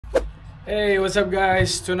Hey, what's up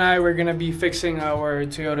guys? Tonight we're gonna be fixing our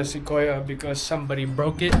Toyota Sequoia because somebody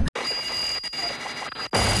broke it.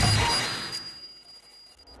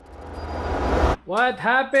 What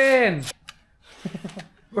happened?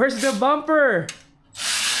 Where's the bumper?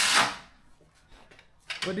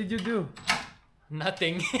 What did you do?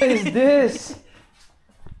 Nothing. What is this?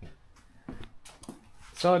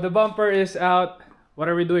 So the bumper is out. What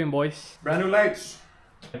are we doing, boys? Brand new lights.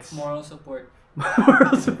 Moral support.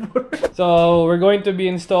 Moral support. So we're going to be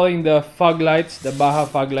installing the fog lights, the Baja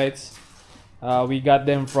fog lights. We got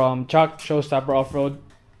them from Chuck Showstopper Off-Road.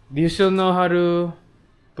 Do you still know how to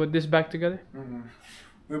put this back together? Mm-hmm.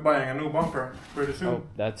 We're buying a new bumper pretty soon. Oh,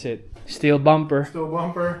 that's it. Steel bumper. Still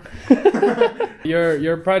bumper.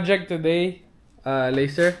 Your project today,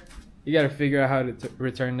 Lacer, you gotta figure out how to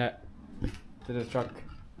return that to the truck.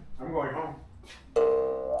 I'm going home.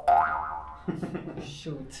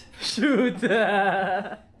 Shoot. Shoot!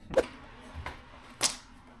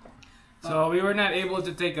 So we were not able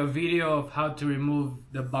to take a video of how to remove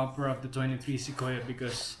the bumper of the 23 Sequoia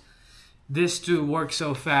because this too works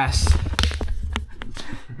so fast.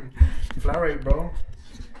 Flat rate, bro.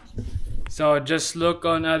 So just look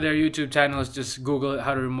on other YouTube channels, just Google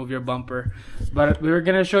how to remove your bumper. But we were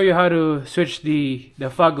gonna show you how to switch the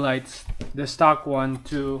fog lights, the stock one,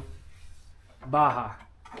 to Baja,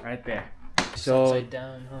 right there. So Upside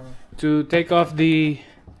down, huh? to take off the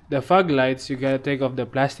fog lights, you gotta take off the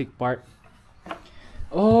plastic part.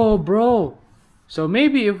 Oh, bro. So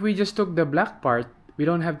maybe if we just took the black part, we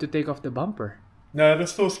don't have to take off the bumper. No,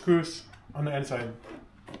 there's still screws on the inside.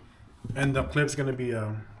 And the clip's gonna be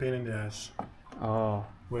a pain in the ass. Oh,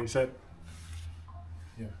 What you said?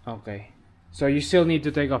 Yeah. okay. So you still need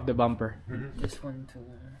to take off the bumper. Mm-hmm. This one too.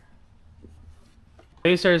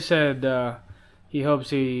 Lacer said he hopes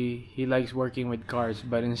he likes working with cars,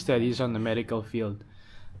 but instead he's on the medical field.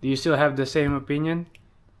 Do you still have the same opinion?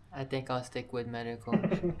 I think I'll stick with medical.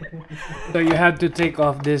 So you have to take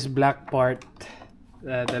off this black part,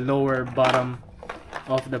 the lower bottom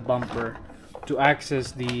of the bumper, to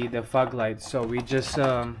access the fog lights. So we just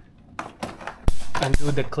undo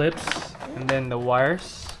the clips and then the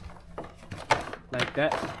wires like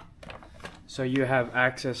that, so you have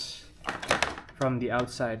access from the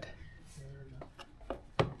outside.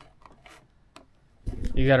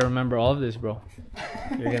 You gotta remember all of this, bro.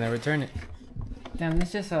 You're gonna return it. Damn, this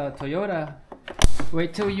is just a Toyota.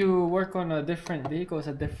 Wait till you work on a different vehicle. It's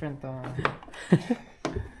a different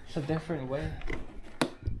it's a different way.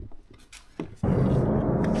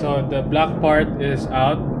 So the black part is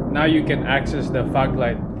out. Now you can access the fog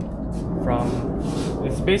light from,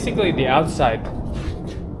 it's basically the outside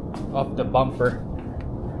of the bumper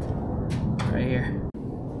right here.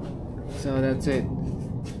 So that's it.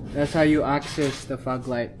 That's how you access the fog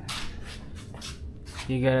light.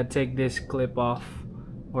 You gotta take this clip off,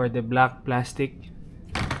 or the black plastic.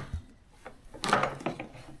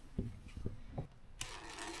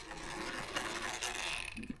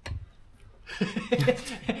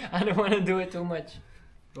 I don't want to do it too much.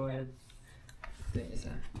 Go ahead.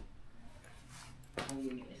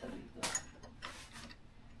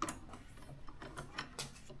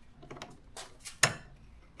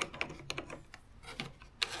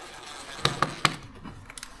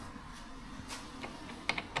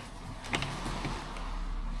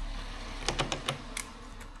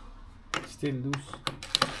 Still loose.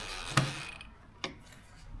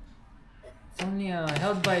 It's only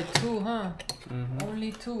held by two, huh? Mm-hmm.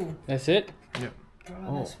 Only two. That's it? Yep.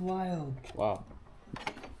 Bro, that's wild. Wow.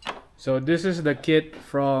 So this is the kit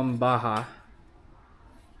from Baja.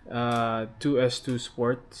 2S2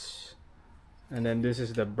 Sports. And then this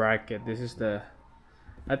is the bracket. This is the,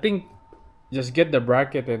 I think just get the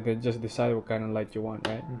bracket and then just decide what kind of light you want,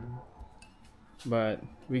 right? Mm-hmm. But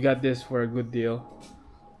we got this for a good deal.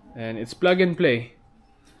 And it's plug and play.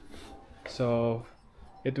 So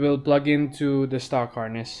it will plug into the stock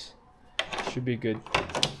harness. Should be good.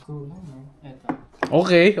 Cool.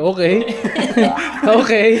 Okay. Okay.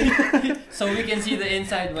 So we can see the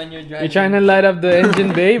inside when you're driving. You're trying to light up the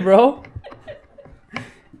engine bay, bro?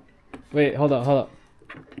 Wait, hold up.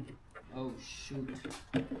 Oh shoot.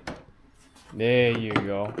 There you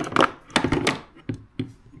go.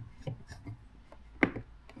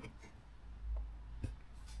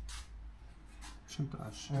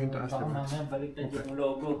 Baka mamaya baliktad yung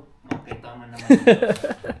logo. Okay, tama naman.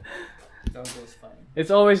 Logo's fine.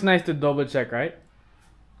 It's always nice to double check, right?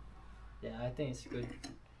 Yeah, I think it's good.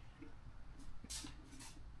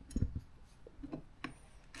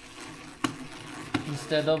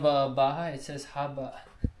 Instead of Baja, it says Haba.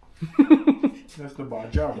 That's the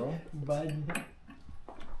Baja, bro. Bad.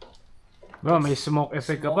 Bro, may smoke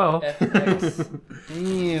effect ka pa, oh. FX.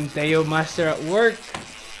 Damn, Teo Master at work.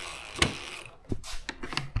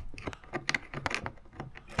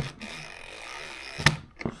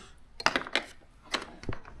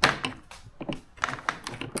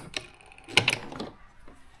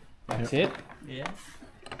 That's it? Yeah.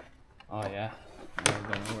 Oh yeah.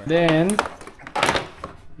 Then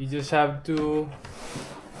you just have to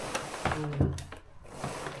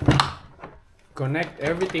connect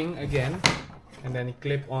everything again and then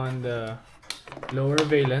clip on the lower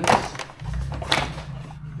valence.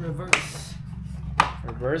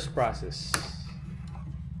 Reverse process.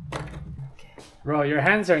 Bro, your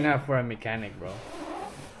hands are not for a mechanic, bro.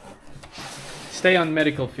 Stay on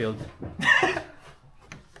medical field.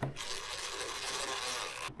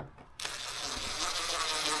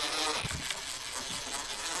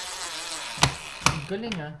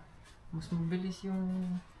 Galing ah. Mas mabilis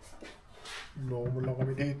yung... Loko mo lang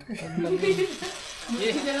kami dito eh.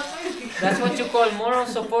 Yeah. That's what you call moral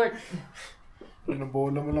support.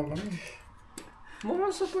 Nabola mo lang kami.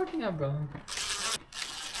 Moral support nga, bro.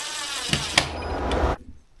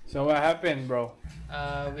 So what happened, bro?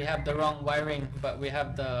 We have the wrong wiring, but we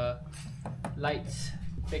have the lights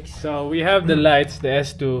fixed. So we have the lights, the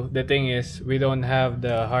S2. The thing is, we don't have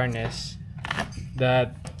the harness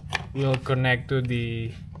that will connect to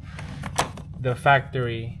the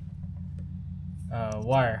factory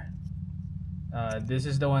wire. This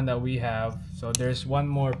is the one that we have. So there's one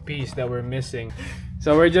more piece that we're missing.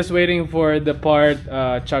 So we're just waiting for the part.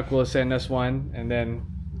 Chuck will send us one, and then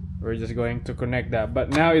we're just going to connect that. But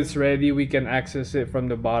now it's ready. We can access it from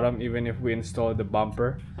the bottom, even if we install the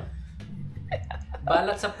bumper.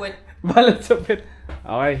 Balat sa puwet. Balat sa pit.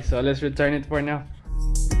 Okay, so let's return it for now.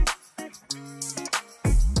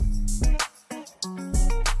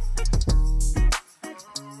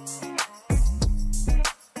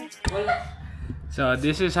 So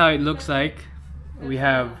this is how it looks like. We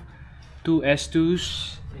have two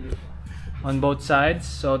S2s on both sides,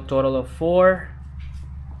 so total of 4.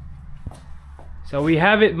 So we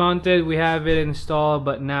have it mounted, we have it installed,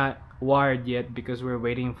 but not wired yet because we're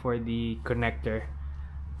waiting for the connector.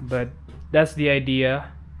 But that's the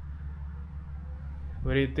idea.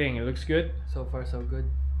 What do you think? It looks good? So far, so good.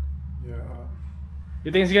 Yeah.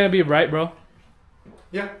 You think it's gonna be bright, bro?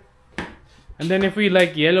 Yeah. And then if we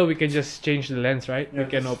like yellow, we can just change the lens, right? Yeah, We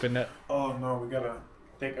can just- open that. Oh no, we gotta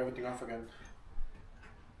take everything off again.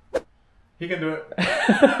 He can do it.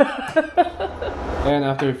 And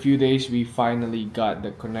after a few days, we finally got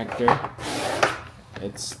the connector.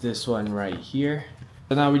 It's this one right here.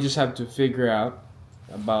 So now we just have to figure out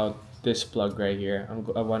about this plug right here.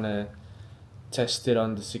 I want to test it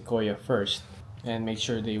on the Sequoia first and make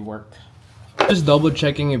sure they work. Just double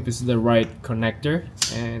checking if it's the right connector,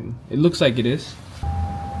 and it looks like it is.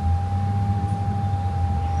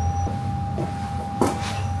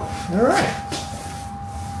 Alright.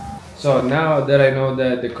 So now that I know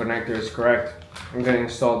that the connector is correct, I'm gonna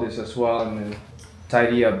install this as well and then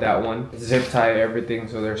tidy up that one. Zip tie everything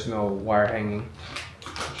so there's no wire hanging.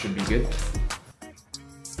 Should be good.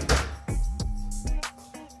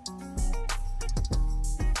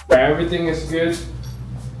 Everything is good.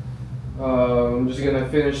 I'm just gonna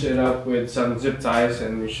finish it up with some zip ties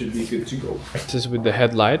and we should be good to go. Just with the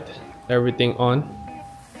headlight, everything on.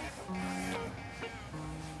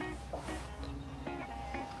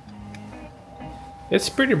 It's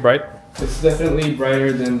pretty bright. It's definitely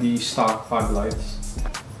brighter than the stock fog lights.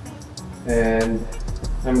 And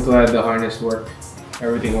I'm glad the harness worked.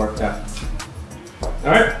 Everything worked out.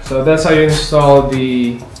 Alright, so that's how you install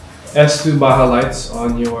the S2 Baja lights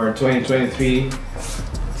on your 2023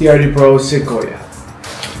 Trd Pro Sequoia.